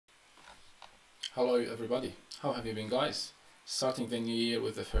Hello everybody, how have you been guys? Starting the new year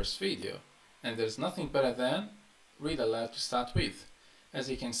with the first video, and there's nothing better than read aloud to start with. As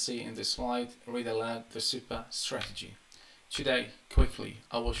you can see in the slide, read aloud the super strategy. Today, quickly,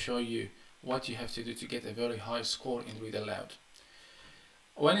 I will show you what you have to do to get a very high score in read aloud.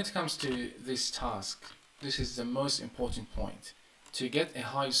 When it comes to this task, this is the most important point. To get a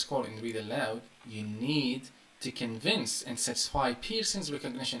high score in read aloud, you need to convince and satisfy Pearson's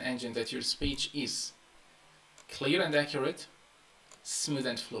recognition engine that your speech is clear and accurate, smooth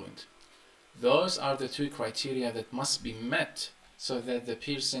and fluent. Those are the two criteria that must be met so that the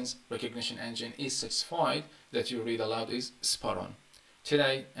Pearson's recognition engine is satisfied that your read aloud is spot on.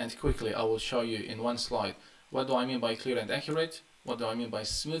 Today and quickly I will show you in one slide what do I mean by clear and accurate, what do I mean by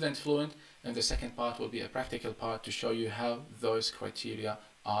smooth and fluent, and the second part will be a practical part to show you how those criteria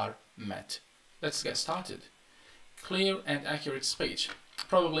are met. Let's get started. Clear and accurate speech.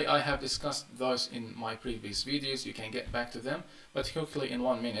 Probably I have discussed those in my previous videos, you can get back to them, but quickly in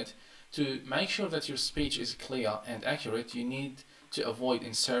 1 minute. To make sure that your speech is clear and accurate, you need to avoid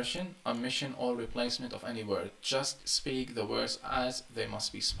insertion, omission or replacement of any word. Just speak the words as they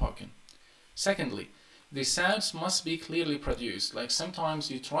must be spoken. Secondly, the sounds must be clearly produced. Like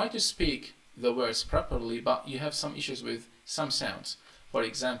sometimes you try to speak the words properly, but you have some issues with some sounds. For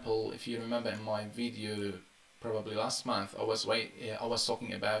example, if you remember in my video probably last month, I was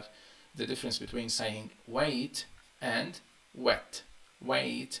talking about the difference between saying wait and wet.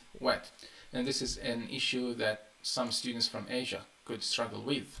 Wait, wet. And this is an issue that some students from Asia could struggle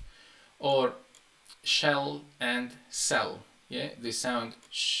with. Or shall and sell. Yeah, they sound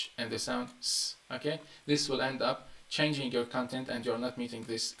sh and they sound s. Okay, this will end up changing your content and you're not meeting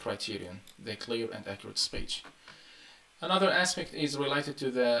this criterion, the clear and accurate speech. Another aspect is related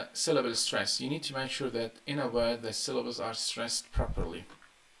to the syllable stress. You need to make sure that in a word the syllables are stressed properly.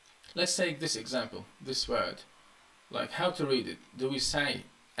 Let's take this example, this word. Like how to read it. Do we say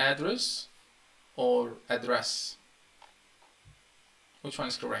address or address? Which one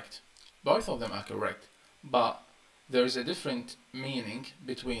is correct? Both of them are correct, but there is a different meaning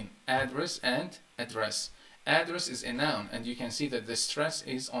between address and address. Address is a noun and you can see that the stress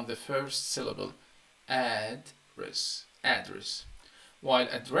is on the first syllable. Address. Address. While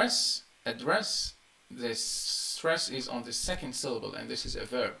address, the stress is on the second syllable and this is a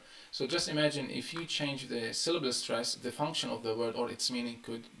verb. So just imagine if you change the syllable stress, the function of the word or its meaning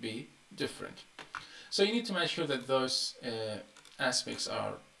could be different. So you need to make sure that those aspects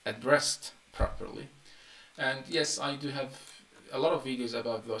are addressed properly. And yes, I do have a lot of videos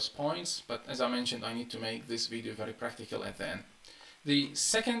about those points, but as I mentioned, I need to make this video very practical at the end. The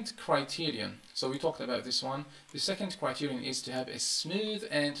second criterion, so we talked about this one, the second criterion is to have a smooth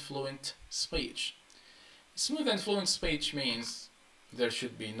and fluent speech. Smooth and fluent speech means there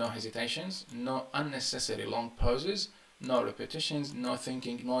should be no hesitations, no unnecessary long pauses, no repetitions, no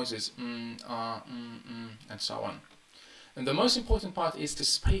thinking noises, and so on. And the most important part is to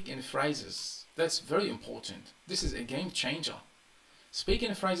speak in phrases. That's very important. This is a game changer. Speak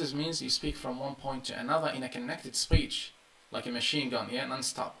in phrases means you speak from one point to another in a connected speech, like a machine gun, yeah,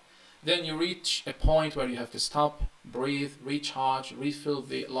 non-stop. Then you reach a point where you have to stop, breathe, recharge, refill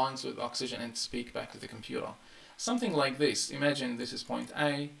the lungs with oxygen and speak back to the computer. Something like this. Imagine this is point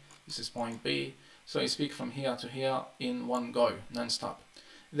A, this is point B, so you speak from here to here in one go, non-stop.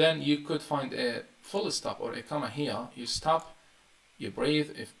 Then you could find a full stop or a comma here, you stop, you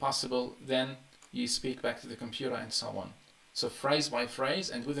breathe if possible, then you speak back to the computer and so on. So phrase by phrase,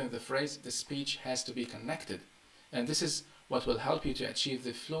 and within the phrase the speech has to be connected. And this is what will help you to achieve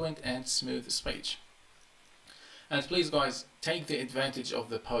the fluent and smooth speech. And please guys, take the advantage of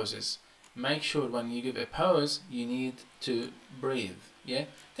the pauses. Make sure when you give a pause, you need to breathe. Yeah,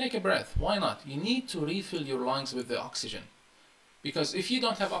 take a breath. Why not? You need to refill your lungs with the oxygen. Because if you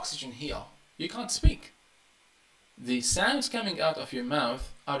don't have oxygen here, you can't speak. The sounds coming out of your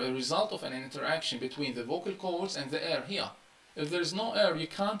mouth are a result of an interaction between the vocal cords and the air here. If there's no air, you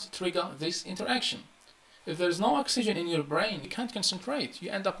can't trigger this interaction. If there's no oxygen in your brain, you can't concentrate.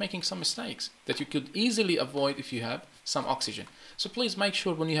 You end up making some mistakes that you could easily avoid if you have some oxygen. So please make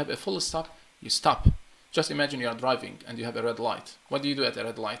sure when you have a full stop, you stop. Just imagine you are driving and you have a red light. What do you do at a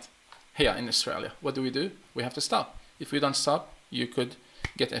red light? Here in Australia, what do? We have to stop. If we don't stop, you could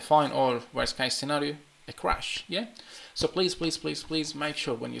get a fine or worst case scenario, a crash. Yeah. So please, please, please, please make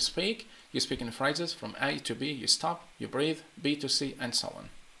sure when you speak in phrases from A to B, you stop, you breathe, B to C, and so on.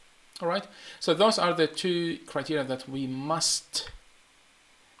 Alright, so those are the two criteria that we must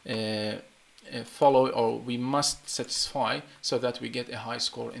follow or we must satisfy so that we get a high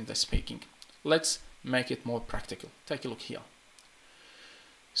score in the speaking. Let's make it more practical. Take a look here.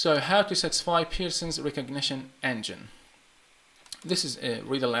 So how to satisfy Pearson's recognition engine. This is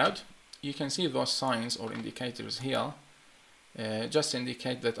read aloud. You can see those signs or indicators here just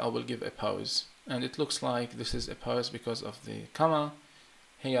indicate that I will give a pause, and it looks like this is a pause because of the comma.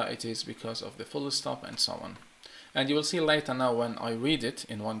 Here it is because of the full stop, and so on. And you will see later now when I read it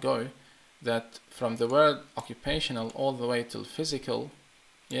in one go that from the word occupational all the way till physical,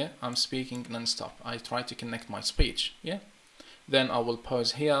 yeah, I'm speaking non-stop. I try to connect my speech, yeah. Then I will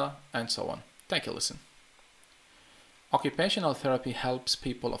pause here, and so on. Take a listen. Occupational therapy helps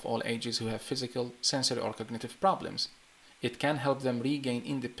people of all ages who have physical, sensory, or cognitive problems. It can help them regain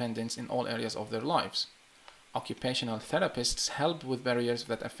independence in all areas of their lives. Occupational therapists help with barriers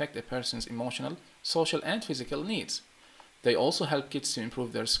that affect a person's emotional, social, and physical needs. They also help kids to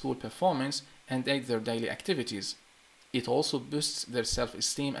improve their school performance and aid their daily activities. It also boosts their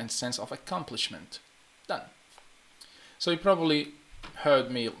self-esteem and sense of accomplishment. Done. So you probably heard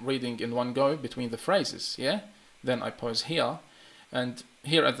me reading in one go between the phrases, yeah? Then I pause here, and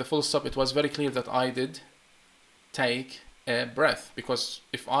here at the full stop it was very clear that I did take a breath, because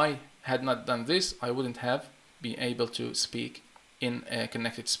if I had not done this I wouldn't have been able to speak in a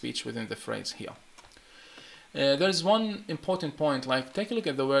connected speech within the phrase here. There's one important point, like take a look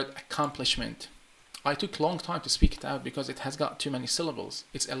at the word accomplishment. I took a long time to speak it out because it has got too many syllables.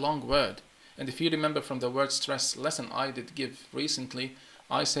 It's a long word, and if you remember from the word stress lesson I did give recently,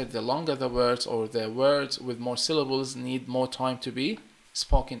 I said the longer the words, or the words with more syllables, need more time to be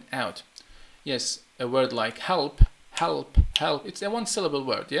spoken out. Yes, a word like help, help, help, it's a one syllable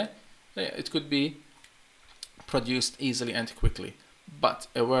word, yeah? It could be produced easily and quickly. But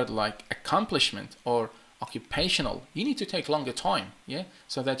a word like accomplishment or occupational, you need to take longer time, yeah?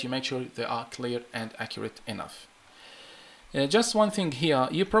 So that you make sure they are clear and accurate enough. Just one thing here,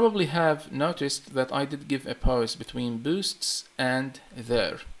 you probably have noticed that I did give a pause between boosts and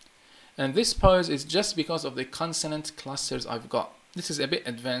there. And this pause is just because of the consonant clusters I've got. This is a bit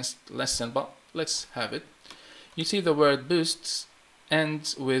advanced lesson, but let's have it. You see the word boosts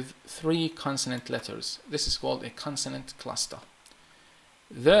ends with 3 consonant letters. This is called a consonant cluster.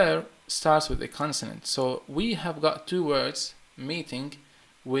 There starts with a consonant. So we have got 2 words meeting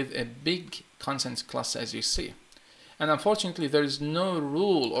with a big consonant cluster, as you see. And unfortunately, there is no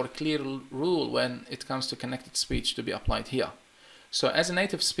rule or clear rule when it comes to connected speech to be applied here. So as a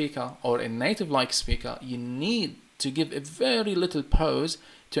native speaker or a native-like speaker, you need to give a very little pause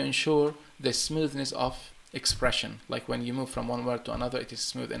to ensure the smoothness of expression. Like when you move from one word to another, it is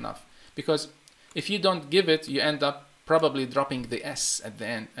smooth enough. Because if you don't give it, you end up probably dropping the S at the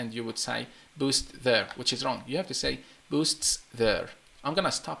end, and you would say boost there, which is wrong. You have to say boosts there. I'm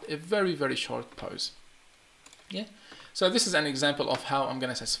gonna stop a very, very short pause. Yeah. So this is an example of how I'm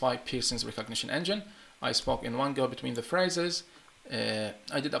gonna satisfy Pearson's recognition engine. I spoke in one go between the phrases.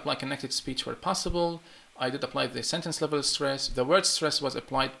 I did apply connected speech where possible. I did apply the sentence level stress. The word stress was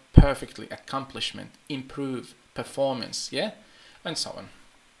applied perfectly. Accomplishment, improve, performance, yeah? And so on.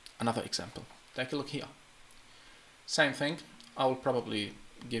 Another example. Take a look here. Same thing. I will probably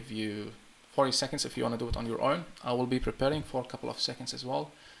give you 40 seconds if you want to do it on your own. I will be preparing for a couple of seconds as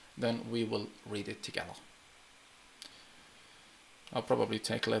well. Then we will read it together. I'll probably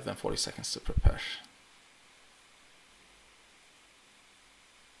take less than 40 seconds to prepare.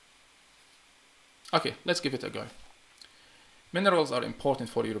 Okay, let's give it a go. Minerals are important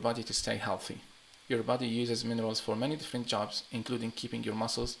for your body to stay healthy. Your body uses minerals for many different jobs, including keeping your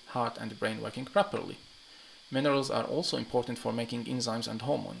muscles, heart, and brain working properly. Minerals are also important for making enzymes and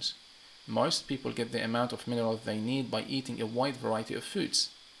hormones. Most people get the amount of minerals they need by eating a wide variety of foods.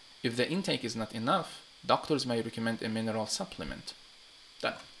 If the intake is not enough, doctors may recommend a mineral supplement.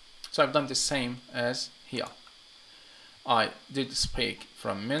 Done. So I've done the same as here. I did speak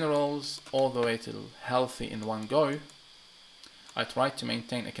from minerals all the way to healthy in one go. I tried to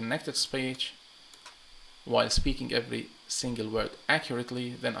maintain a connected speech while speaking every single word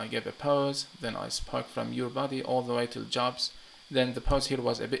accurately. Then I gave a pause. Then I spoke from your body all the way till jobs. Then the pause here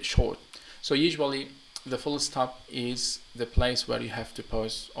was a bit short. So usually the full stop is the place where you have to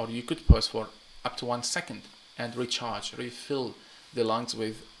pause, or you could pause for up to 1 second and recharge, refill the lungs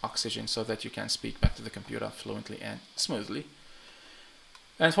with oxygen so that you can speak back to the computer fluently and smoothly.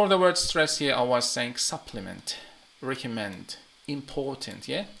 And for the word stress here, I was saying supplement, recommend, important,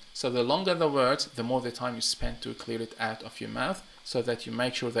 yeah? So the longer the words, the more the time you spend to clear it out of your mouth so that you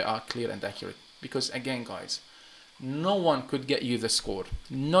make sure they are clear and accurate. Because again, guys, no one could get you the score.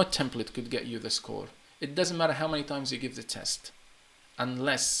 No template could get you the score. It doesn't matter how many times you give the test.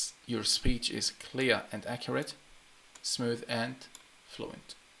 Unless your speech is clear and accurate, smooth and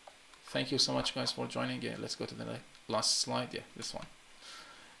fluent. Thank you so much, guys, for joining. Yeah, let's go to the last slide. Yeah, this one.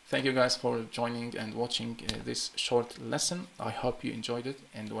 Thank you guys for joining and watching this short lesson. I hope you enjoyed it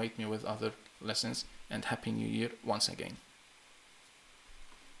and wait me with other lessons, and Happy New Year once again.